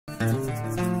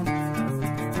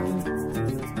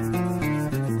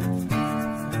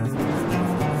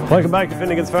Welcome back to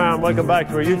Finnegan's Farm, welcome back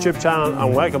to our YouTube channel,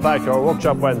 and welcome back to our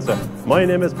Workshop Wednesday. My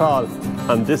name is Paul,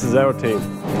 and this is our team.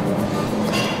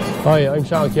 Hi, I'm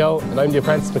Sean Keogh, and I'm the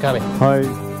apprentice mechanic. Hi,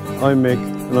 I'm Mick,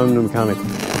 and I'm the mechanic.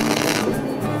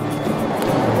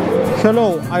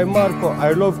 Hello, I'm Marco,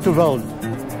 I love to weld.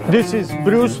 This is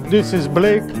Bruce, this is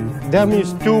Blake, them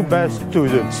is two best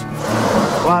students.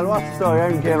 Well, what's the story?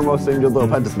 I'm Kaylem, I'm the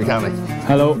apprentice mechanic.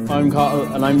 Hello, I'm Cottle,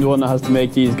 and I'm the one that has to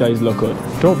make these guys look good.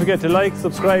 Don't forget to like,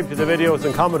 subscribe to the videos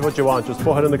and comment what you want. Just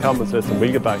put it in the comments list and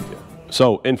we'll get back to you.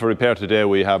 So, in for repair today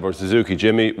we have our Suzuki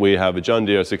Jimny, we have a John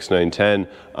Deere 6910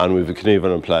 and we have a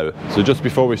Kverneland plough. So just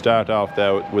before we start off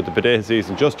there, with the potato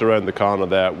season just around the corner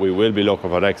there, we will be looking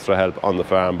for extra help on the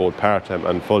farm, both part-time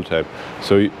and full-time.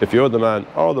 So if you're the man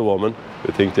or the woman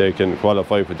who think they can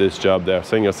qualify for this job there,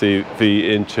 send your CV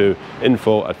into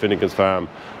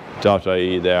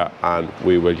info@finnegansfarm.ie there and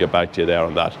we will get back to you there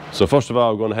on that. So first of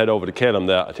all, we're going to head over to Kaylem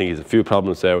there. I think he's a few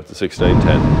problems there with the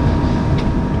 6910.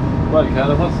 Well,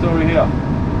 Kaylem, what's the story here?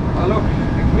 Well, look, I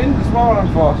came in this morning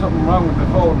for something wrong with the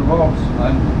phone remote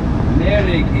and an air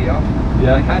leak here. Yeah.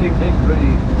 The mechanic takes it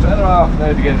ready, turn it off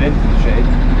now to get it into the shade.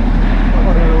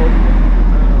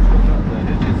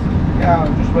 Yeah,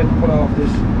 I just went to put off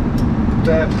this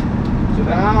step. So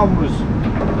the arm was,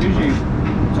 usually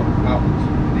something happens,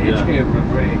 the hitch cable would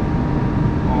break,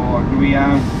 or the wee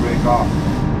arm would break off.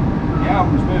 The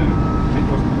arm was moving, it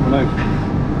wasn't coming out.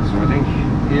 So I think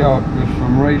here, if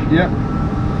I'm right, yeah,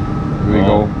 here we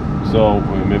go. So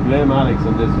we may blame Alex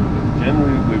on this one, but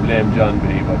generally we blame John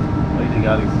B, but I think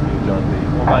Alex is blame John B.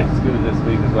 He's going back to school this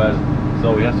week as well,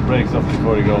 so he has to break something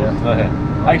before he goes.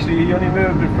 Yeah. Actually, he only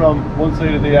moved it from one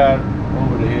side of the yard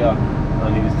over to here,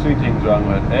 and he has three things wrong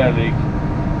with it: air leak,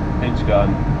 hitch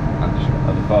gone, and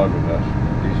the forward reverse.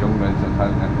 These young men are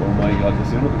telling them, oh my god, the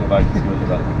sooner they go back to school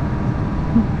the better.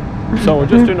 So we're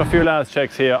just doing a few last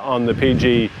checks here on the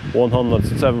PG 100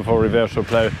 7/4 reversal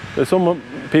plough. There's some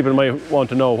people might want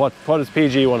to know what does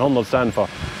PG 100 stand for.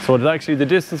 So it's actually the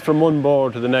distance from one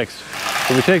board to the next.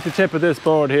 So we take the tip of this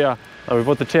board here and we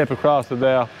put the tape across it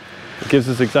there. It gives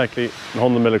us exactly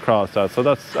 100 mil across that. So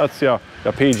that's your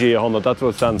PG 100, that's what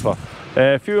it stands for.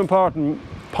 A few important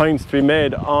points to be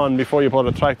made on before you put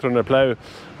a tractor in a plough.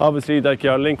 Obviously, like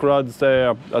your link rods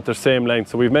there at the same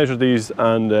length. So we've measured these,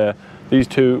 and these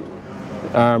two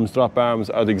drop arms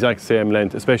are the exact same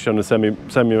length, especially on a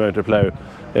semi-mounted plough.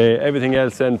 Everything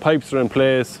else then, pipes are in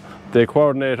place, they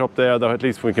coordinate up there, that at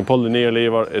least we can pull the near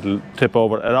lever, it'll tip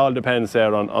over. It all depends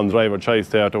there on driver choice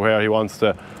there to where he wants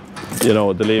to, you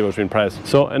know, the lever's been pressed.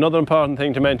 So another important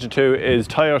thing to mention too is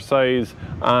tyre size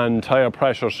and tyre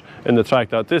pressures in the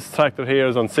tractor. This tractor here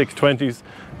is on 620s,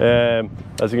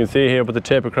 as you can see here, with the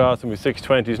tape across, and with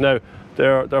 620s. Now,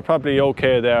 they're probably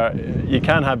okay there. You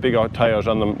can have bigger tyres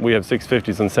on them. We have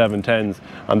 650s and 710s,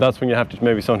 and that's when you have to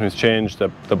maybe sometimes change the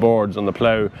boards on the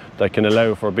plough that can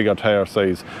allow for a bigger tyre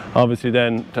size. Obviously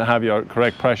then, to have your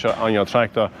correct pressure on your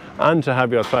tractor and to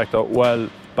have your tractor well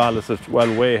ballasted, well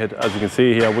weighted, as you can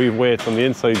see here, we've weights on the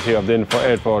inside here of the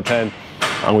 8410,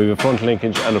 and we have a front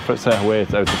linkage and a set of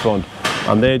weights out the front,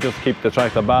 and they just keep the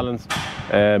tractor balanced.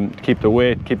 Keep the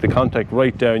weight, keep the contact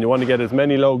right down. You want to get as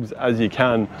many lugs as you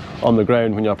can on the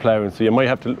ground when you're ploughing, so you might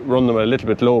have to run them at a little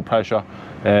bit low pressure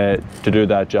to do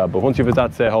that job. But once you've got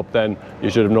that set up, then you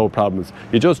should have no problems.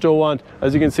 You just don't want,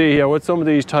 as you can see here, with some of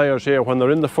these tyres here, when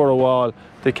they're in the furrow wall,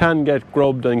 they can get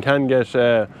grubbed and can get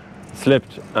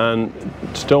slipped, and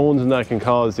stones and that can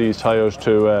cause these tyres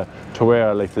to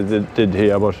wear like they did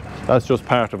here. But that's just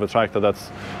part of a tractor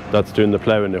that's doing the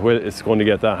ploughing. It's going to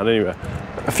get that. And anyway,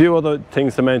 a few other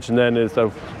things to mention then is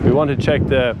that we want to check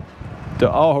the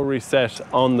auto reset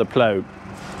on the plough,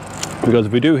 because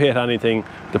if we do hit anything,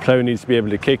 the plough needs to be able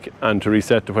to kick and to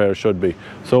reset to where it should be.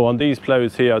 So on these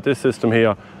ploughs here, this system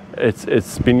here,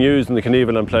 it's been used in the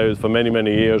Kverneland ploughs for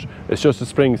many years. It's just a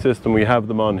spring system. We have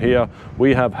them on here.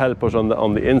 We have helpers on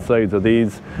the insides of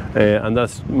these, and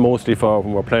that's mostly for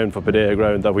when we're ploughing for potato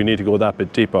ground, that we need to go that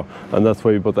bit deeper, and that's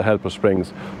why we put the helper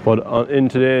springs. But in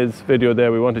today's video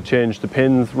there, we want to change the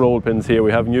pins, roll pins here.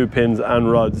 We have new pins and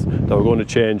rods that we're going to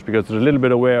change, because there's a little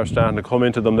bit of wear starting to come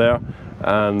into them there,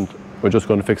 and we're just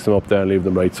going to fix them up there and leave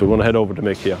them right. So we're going to head over to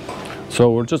Mick here. So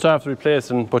we're just after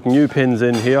putting new pins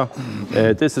in here.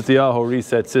 This is the auto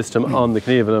reset system on the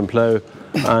Kverneland plough,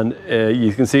 and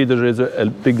you can see there is a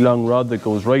big long rod that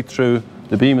goes right through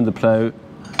the beam in the plough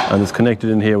and is connected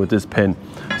in here with this pin.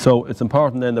 So it's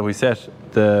important then that we set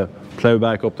the plough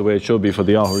back up the way it should be for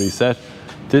the auto reset.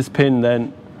 This pin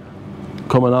then,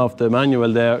 coming off the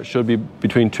manual there, should be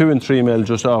between 2 and 3 mil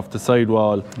just off the side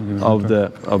wall of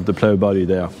the plough body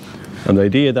there. And the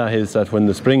idea of that is that when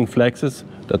the spring flexes,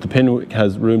 that the pin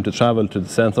has room to travel to the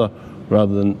centre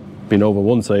rather than being over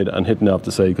one side and hitting off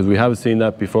the side, because we have seen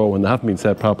that before when they haven't been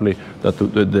set properly, that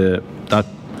that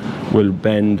will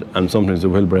bend and sometimes it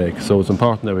will break. So it's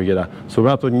important that we get that. So we're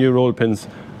after new roll pins,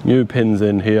 new pins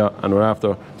in here, and we're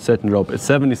after setting it up. It's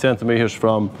 70 centimeters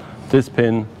from this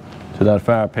pin to that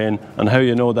far pin. And how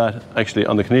you know that, actually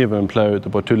on the Kverneland plough, they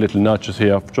put 2 little notches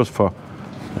here just for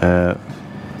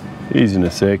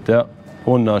easiness sake there.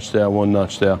 1 notch there, 1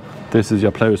 notch there. This is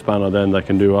your plough spanner then that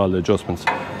can do all the adjustments.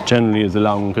 Generally is a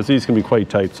long one because these can be quite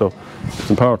tight, so it's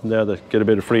important there to get a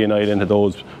bit of free and oil into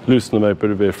those, loosen them out, put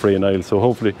a bit of free and oil. So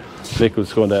hopefully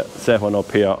Nick's going to set one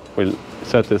up here. We'll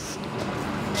set this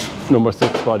number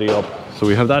 6 body up. So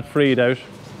we have that freed out.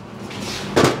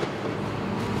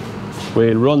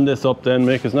 We'll run this up then,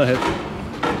 Mick, isn't that it?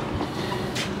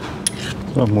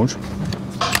 Not much.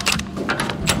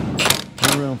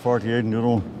 Around 48 in the other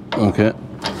one. Okay.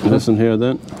 Listen here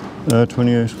then.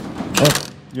 28. Oh,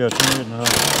 yeah, 28 and a half.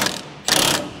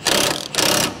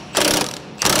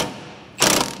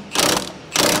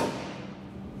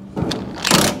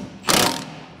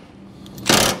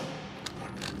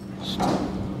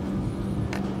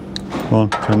 Come on,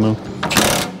 10 mil.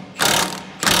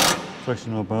 It's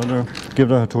actually not bad there. Give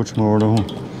that a touch more, that one.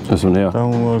 This one here? That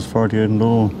one was 48 and the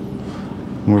other one.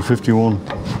 And we're 51.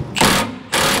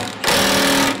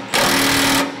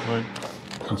 Right,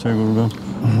 let's say good again.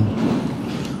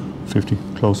 50,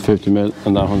 close. 50 mil,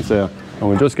 and that one's there. And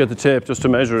we'll just get the tape just to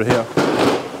measure it here.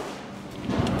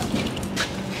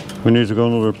 We need to go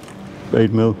another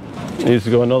 8 mil. Needs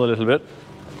to go another little bit.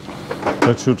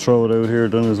 That should throw it out here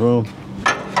then as well.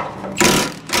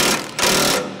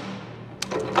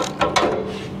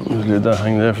 Just leave that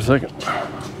hang there for a second.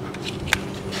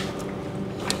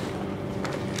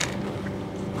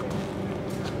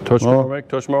 Touch more, Mick,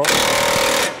 touch more.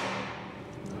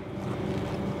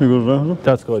 You good with that?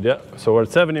 That's good, yeah. So we're at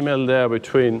 70 mil there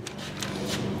between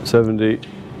 70,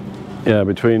 yeah,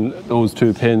 between those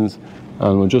 2 pins,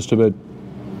 and we're just about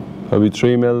probably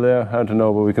 3 mil there. Hard to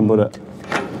know, but we can put it.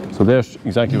 So there's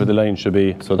exactly where the line should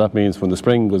be. So that means when the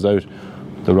spring goes out,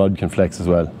 the rod can flex as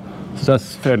well. So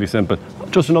that's fairly simple.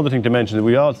 Just another thing to mention,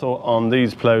 we also, on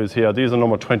these ploughs here, these are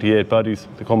number 28 bodies.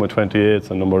 They come with 28s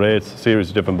and number 8s, series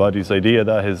of different bodies. The idea of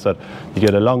that is that you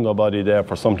get a longer body there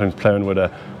for sometimes ploughing with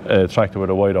a tractor with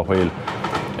a wider wheel.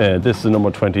 This is the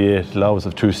number 28, it allows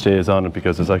of 2 stays on it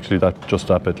because it's actually just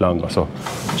that bit longer. So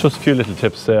just a few little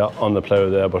tips there on the plough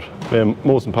there, but the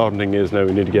most important thing is now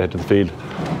we need to get to the field.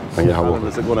 And yeah, Alan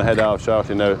is going to head off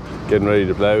shortly now, getting ready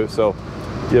to plough. So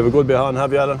you have a good bit on,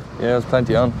 have you, Alan? Yeah, there's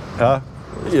plenty on. Huh?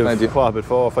 You've plenty. What, about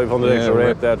 400 or 500 extra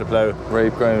rape there to plough?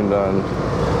 Rape ground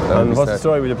and what's the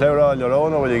story? Will you plough it all on your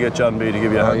own, or will you get John B to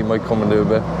give you a hand? He might come and do a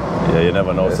bit. Yeah, you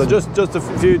never know. Yes. So just a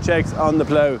few checks on the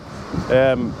plough.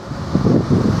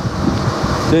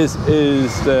 This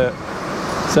is the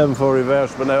 7/4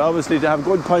 reverse, but now obviously to have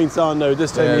good points on now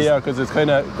this time of year, because it's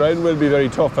kind of, ground will be very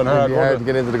tough and hard. It'll be hard to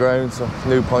get into the ground, so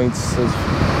new points.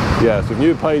 Yeah, so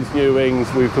new points, new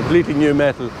wings, we've completely new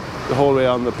metal the whole way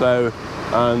on the plough,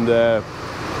 and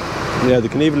yeah, the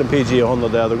Kverneland PG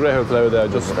 100 there, the grey plough there,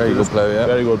 just very good plough, yeah.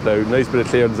 Very good plough, nice bit of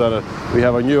clearance on it. We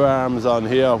have our new arms on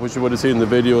here, which you would have seen in the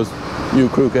videos, new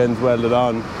crook ends welded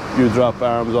on, new drop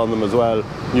arms on them as well,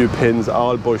 new pins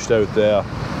all bushed out there.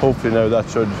 Hopefully now that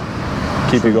should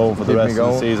keep you going for the rest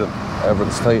of the season.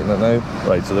 Everyone's tight in it now.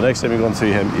 Right, so the next time you're going to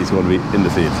see him, he's going to be in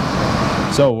the field.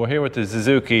 So we're here with the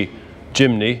Suzuki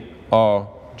Jimny, or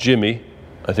Jimmy.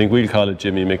 I think we'll call it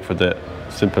Jimmy, Mick, for the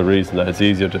simple reason that it's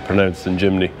easier to pronounce than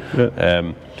Jimny.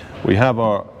 Yeah. We have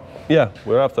our, yeah,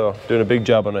 we're after doing a big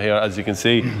job on it here, as you can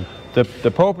see.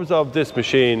 The purpose of this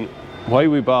machine, why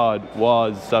we bought,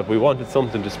 was that we wanted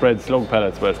something to spread slug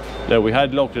pellets with. Now we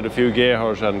had looked at a few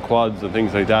gahers and quads and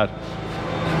things like that.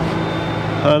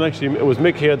 And actually it was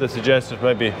Mick here that suggested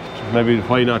maybe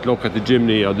why not look at the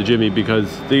Jimny or the Jimmy,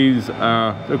 because these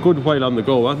are a good while on the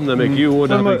go, aren't they, Mick? You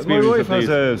would have experience. My wife has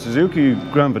a Suzuki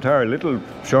Grand Vitara, little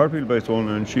short wheelbase one,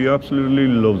 and she absolutely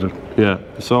loves it. Yeah,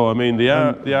 so I mean they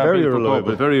are very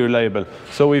reliable. Very reliable.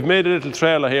 So we've made a little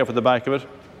trailer here for the back of it,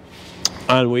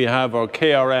 and we have our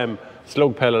KRM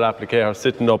slug pellet applicator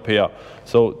sitting up here.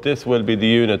 So this will be the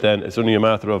unit then. It's only a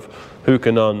matter of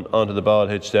hooking onto the ball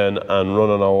hitch then and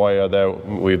running our wire there.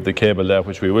 We have the cable there,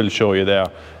 which we will show you there.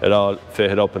 It all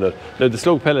fitted up in it. Now the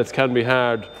slug pellets can be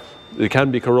hard, they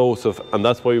can be corrosive, and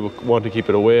that's why we want to keep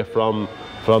it away from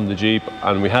the Jeep.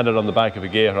 And we had it on the back of a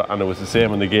gator, and it was the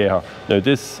same on the gator. Now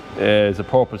this is a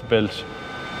purpose-built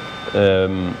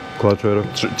quad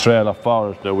trailer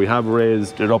for it. Now we have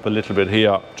raised it up a little bit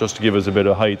here just to give us a bit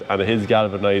of height, and it is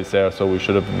galvanized there, so we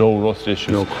should have no rust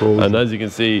issues. No corrosion. And as you can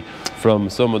see from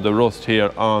some of the rust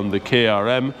here on the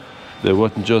KRM, They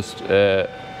wouldn't just.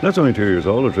 That's only 2 years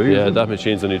old or 3 years Yeah, old. that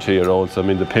machine's only 2 years old. So I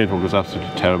mean, the paintwork was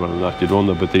absolutely terrible, and that you'd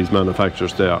wonder, but these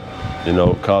manufacturers there, you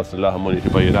know, cost a lot of money to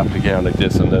buy an applicator like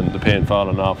this, and then the paint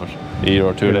falling off it a year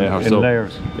or two later. In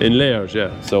layers. In layers,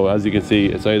 yeah. So as you can see,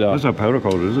 it's either. That's not powder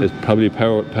coated, is it? It's probably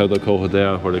powder coated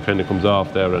there, where it kind of comes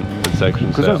off there in sections.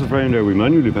 Because that's the frame there we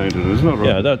manually painted, isn't it?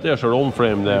 Yeah, there's our own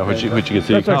frame there, which you can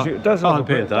see. That's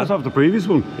off the previous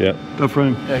one. Yeah. That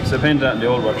frame. Yeah, because I painted that in the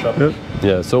old workshop. Yeah.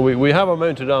 Yeah, so we have her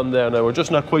mounted on there now. We're just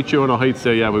not quite sure on our heights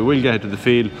there yet. We will get to the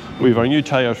field. We have our new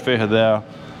tyres fitted there,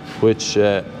 which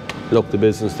look, the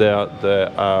business there.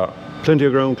 There are plenty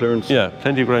of ground clearance. Yeah,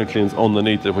 plenty of ground clearance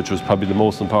underneath it, which was probably the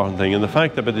most important thing. And the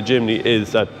fact about the Jimny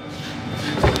is that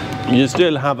you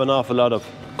still have an awful lot of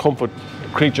comfort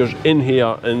creatures in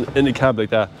here in the cab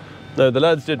like that. Now the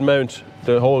lads did mount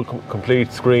the whole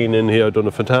complete screen in here, done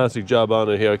a fantastic job on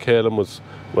it here. Kaylem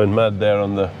went mad there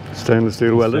on the stainless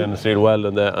steel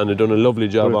welding there, and they've done a lovely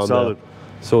job on solid. there.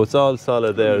 So it's all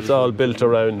solid there. It's all built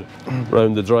around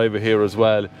the driver here as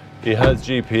well. He has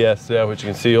GPS there, which you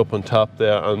can see up on top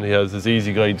there, and he has his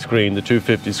easy guide screen, the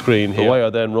 250 screen here. The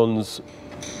wire then runs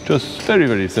just very,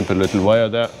 very simple little wire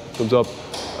there, comes up,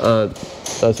 and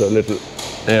that's a little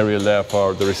aerial there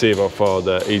for the receiver for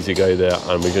the easy guide there,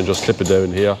 and we can just clip it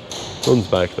down here, runs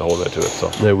back the whole way to it.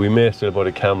 So now we may still put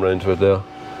a camera into it there.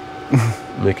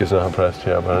 Mick is not impressed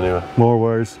here, but anyway. More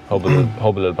wires. Hubble will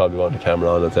probably want the camera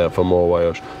on it there for more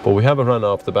wires. But we have it run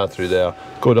off the battery there.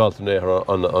 Good alternator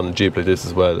on a Jeep like this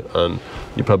as well, and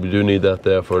you probably do need that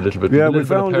there for a little bit, yeah, bit of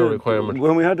power requirement.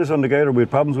 When we had this on the Gator, we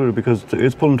had problems with it because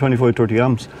it's pulling 25-30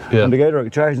 amps. Yeah. And the Gator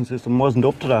charging system wasn't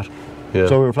up to that. Yeah.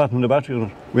 So we were flattening the battery on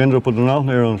it. We ended up putting an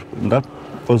alternator on it, and that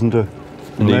wasn't a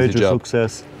major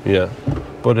success. Yeah.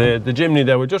 But the Jimny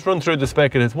there, we'll just run through the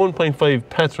spec. It's 1.5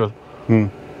 petrol.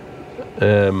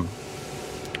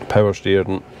 Power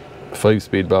steering,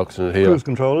 5-speed box in it here. Cruise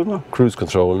control, isn't it? Cruise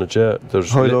control in it, yeah.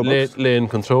 There's lane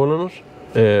control in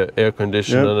it, air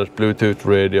conditioning in it, Bluetooth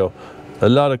radio. A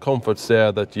lot of comforts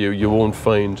there that you won't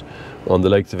find on the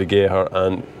likes of a Gator,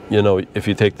 and you know, if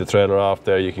you take the trailer off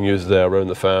there, you can use it there around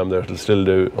the farm there. It'll still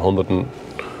do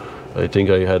I think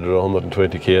I had it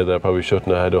 120k there, probably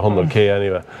shouldn't have had 100k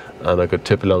anyway, and I could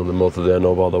tip along the muzzle there,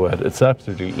 no bother with it. It's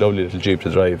absolutely lovely little Jeep to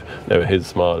drive. Now it is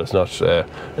small, it's not,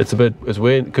 it's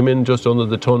weight, come in just under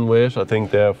the ton weight, I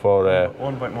think there for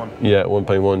 1.1. Yeah,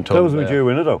 1.1 ton. That was with you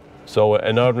in it though. So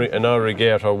an ordinary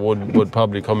Gator would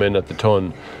probably come in at the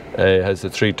ton. It has the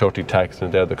 330 tax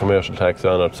in there, the commercial tax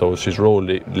on it, so she's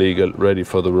road legal, ready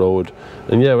for the road.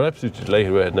 And yeah, we're absolutely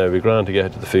delighted with it now. We're grand to get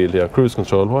it to the field here. Cruise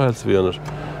control, what else have we on it?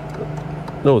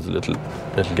 Loads of little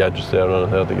gadgets there on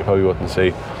it there that you probably wouldn't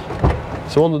see.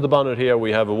 So under the bonnet here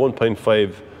we have a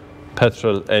 1.5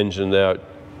 petrol engine there.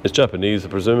 It's Japanese, I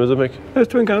presume, is it, Mick?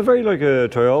 It's twin kind of very like a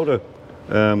Toyota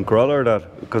Corolla or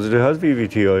that, because it has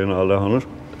VVTi and all that on it.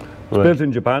 It's built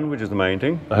in Japan, which is the main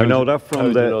thing. I know that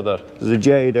from there's a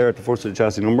J there at the first of the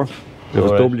chassis number. If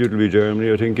it's W, it'll be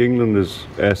Germany. I think England is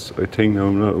S, I think. I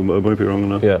might be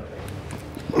wrong on that. Yeah.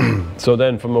 So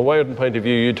then from a wiring point of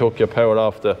view, you took your power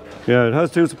off the... Yeah, it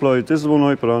has two supplies. This is one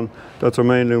I put on. That's our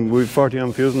main loom. We've 40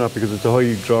 amp fuse on that because it's a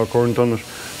high draw current on it.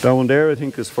 That one there, I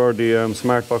think, is for the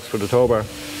smart box for the tow bar.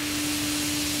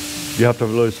 You have to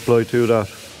have a light supply to that.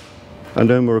 And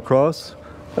then we're across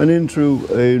and in through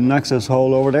an access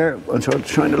hole over there. I'll try to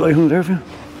shine the light on there for you.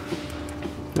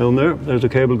 Down there, there's a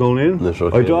cable going in.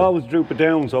 I always droop it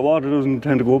down so water doesn't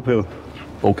tend to go uphill.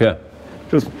 Okay.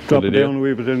 Just drop it down a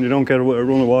wee bit, and you don't get a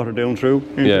run of water down through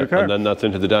into your car. And then that's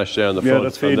into the dash there on the front. Yeah,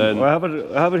 that's feeding. I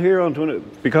have it here onto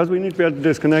it because we need to be able to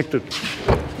disconnect it.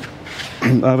 I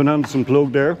have an Anderson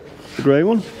plug there, the grey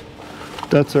one.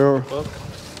 That's our...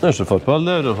 There's the football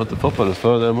there. I don't know what the football is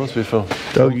for. There must be for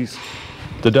doggies.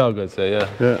 The dog, I'd say,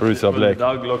 yeah. Bruce up Lake. The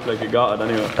dog looked like he got it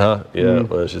anyway. Yeah,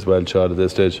 well, she's well shot at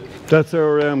this stage. That's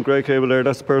our grey cable there.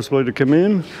 That's the power supply that came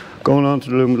in, going on to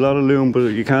the loom. A lot of loom, but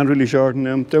you can't really shorten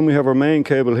them. Then we have our main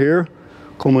cable here,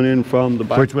 coming in from the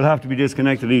back, which will have to be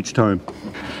disconnected each time.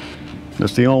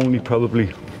 That's the only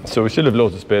probably. So we still have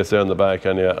loads of space there in the back,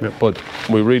 but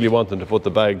we really want them to put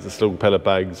the bags, the slug pellet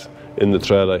bags, in the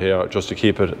trailer here, just to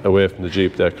keep it away from the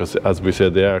Jeep there, because as we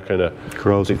said, they are kind of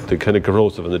corrosive. They're kind of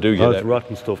corrosive, and they do get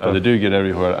rotten stuff. And they do get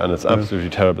everywhere, and it's absolutely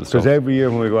terrible stuff. Because every year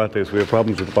when we go at this, we have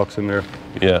problems with the box in there.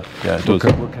 Yeah, it does.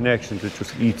 With connections, it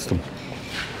just eats them.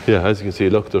 Yeah, as you can see,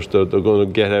 look, they're going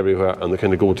to get everywhere, and they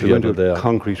kind of go together there.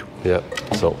 Concrete. Yeah,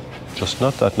 so just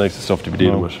not that nice stuff to be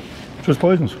dealing with. Just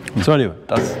poisons. So anyway,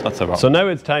 that's about. So now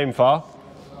it's time for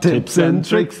tips and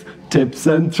tricks. Tips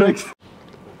and tricks.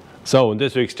 So in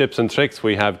this week's tips and tricks,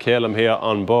 we have Kaylem here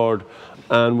on board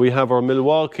and we have our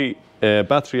Milwaukee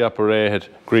battery operated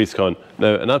grease gun.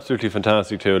 Now, an absolutely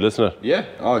fantastic tool, isn't it? Yeah,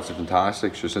 oh, it's a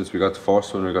fantastic. So since we got the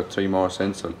first one, we got 3 more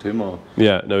since, or 2 more.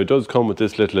 Yeah, now it does come with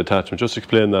this little attachment. Just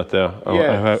explain that there,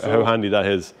 Yeah, how handy that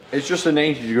is. It's just a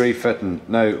 90-degree fitting.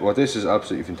 Now, what this is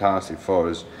absolutely fantastic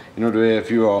for is, you know, the way if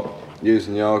you are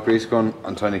using the old grease gun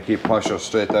and trying to keep pressure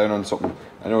straight down on something,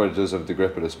 I know it does have the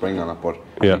grip of the spring on it, but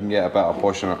you can get a better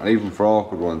push on it, and even for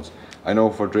awkward ones. I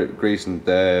know for greasing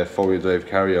the 4-wheel drive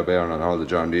carrier bearing on all the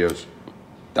John Deeres,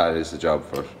 that is the job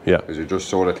for it. Yeah. Because you're just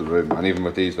so little room, and even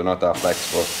with these, they're not that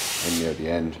flexible in near the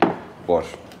end, but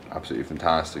absolutely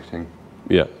fantastic thing.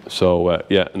 Yeah, so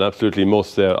yeah, an absolutely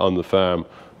must there on the farm.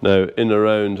 Now, in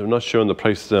around, I'm not sure on the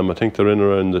price of them, I think they're in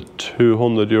around the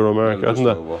 €200 mark, isn't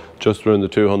it? Just around the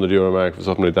 €200 mark for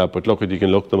something like that. But look, you can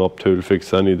look them up to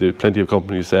fix any. There's plenty of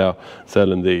companies there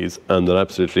selling these, and they're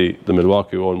absolutely, the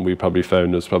Milwaukee one we probably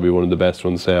found is probably one of the best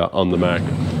ones there on the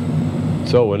market.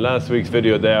 So in last week's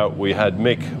video there, we had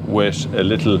Mick with a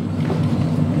little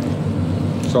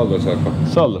solder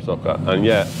sucker, and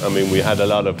yeah, I mean, we had a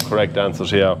lot of correct answers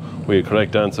here. We had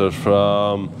correct answers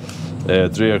from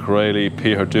Drea Corelli,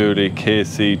 Peter Dooley,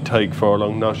 Casey, Tyke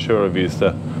Furlong, not sure if he's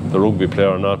the rugby player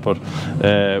or not, but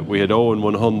we had Owen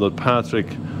 100, Patrick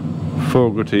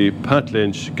Fogarty, Pat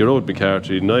Lynch, Gerard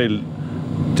McCarthy, Niall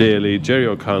Daly, Jerry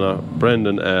O'Connor,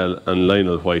 Brendan L and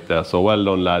Lionel White there, so well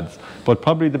done lads. But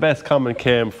probably the best comment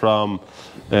came from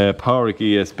Pádraig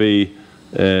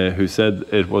ESB, who said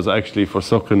it was actually for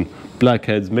sucking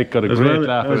blackheads. Mick got a great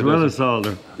laugh out of it. As well as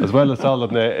solder. As well as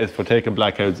solder is for taking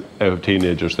blackheads out of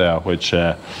teenagers there, which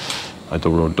I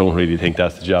don't really think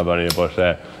that's the job anyway, but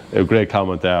a great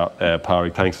comment there,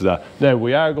 Pádraig, thanks for that. Now,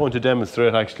 we are going to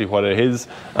demonstrate actually what it is,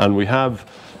 and we have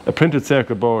a printed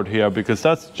circuit board here, because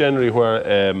that's generally where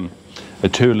a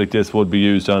tool like this would be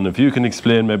used on. If you can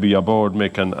explain maybe your board,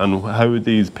 Mick, and how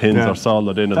these pins are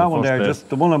soldered in the first place. That one there, just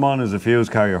the one I'm on is a fuse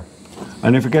carrier.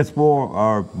 And if it gets wore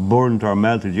or burnt or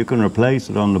melted, you can replace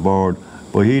it on the board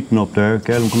by heating up there.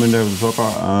 Kaylem, come in there with the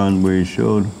sucker, and we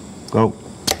should go.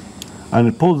 And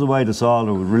it pulls away the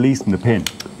solder, releasing the pin.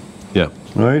 Yeah.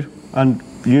 Right? And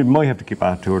you might have to keep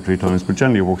at it 2 or 3 times, but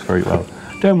generally it works very well.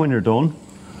 Then when you're done,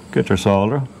 get your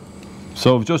solder.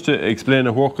 So just to explain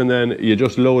it working then, you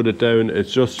just load it down,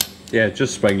 it's just... Yeah,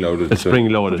 just spring loaded. It's spring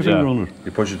loaded, put your finger on it.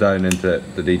 You push it down into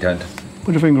the detent.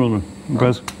 Put your finger on it and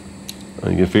press.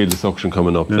 And you can feel the suction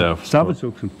coming up there. Stab it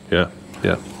suction. Yeah,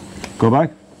 yeah. Go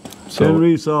back. So then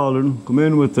re-soldering, come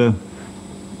in with the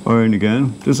iron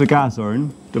again. This is a gas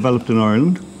iron, developed in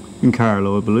Ireland, in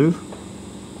Carlow, I believe.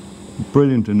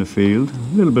 Brilliant in the field.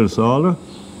 A little bit of solder,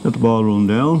 let the ball run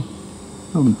down.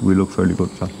 And we look fairly good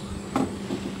at that.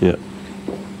 Yeah.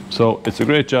 So it's a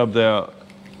great job there.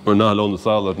 We're not alone the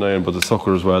solid iron, but the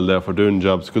sucker as well there for doing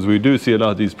jobs, because we do see a lot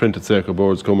of these printed circuit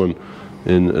boards coming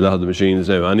in a lot of the machines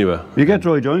now anyway. You get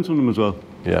dry joints on them as well.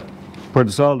 Yeah. Where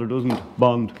the solder doesn't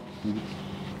bond.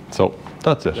 So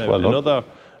that's it. Well, another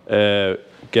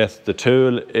guess the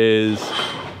tool is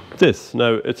this.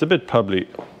 Now, it's a bit probably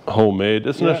homemade,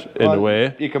 isn't it, in a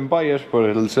way? You can buy it, but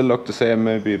it'll still look the same,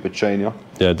 maybe a bit shinier.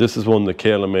 Yeah, this is one that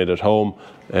Kaylem made at home.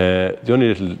 The only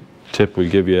little tip we'll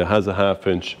give you, has a 1/2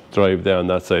 inch drive there on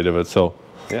that side of it, so...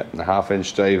 Yeah, a 1/2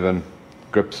 inch drive and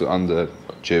grips on the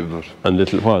jib. And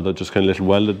little, what, they're just kind of little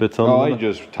welded bits on them? Oh, I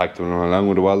just tacked them along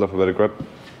with a welder for a bit of grip.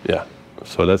 Yeah.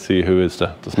 So let's see who is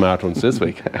the smart ones this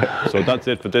week. So that's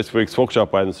it for this week's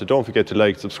Workshop Wednesday. So don't forget to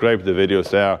like, subscribe to the videos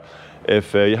there.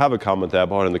 If you have a comment there,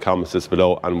 put it in the comments just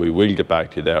below and we will get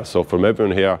back to you there. So from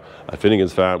everyone here at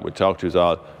Finnegan's Farm, we'll talk to you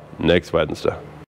all next Wednesday.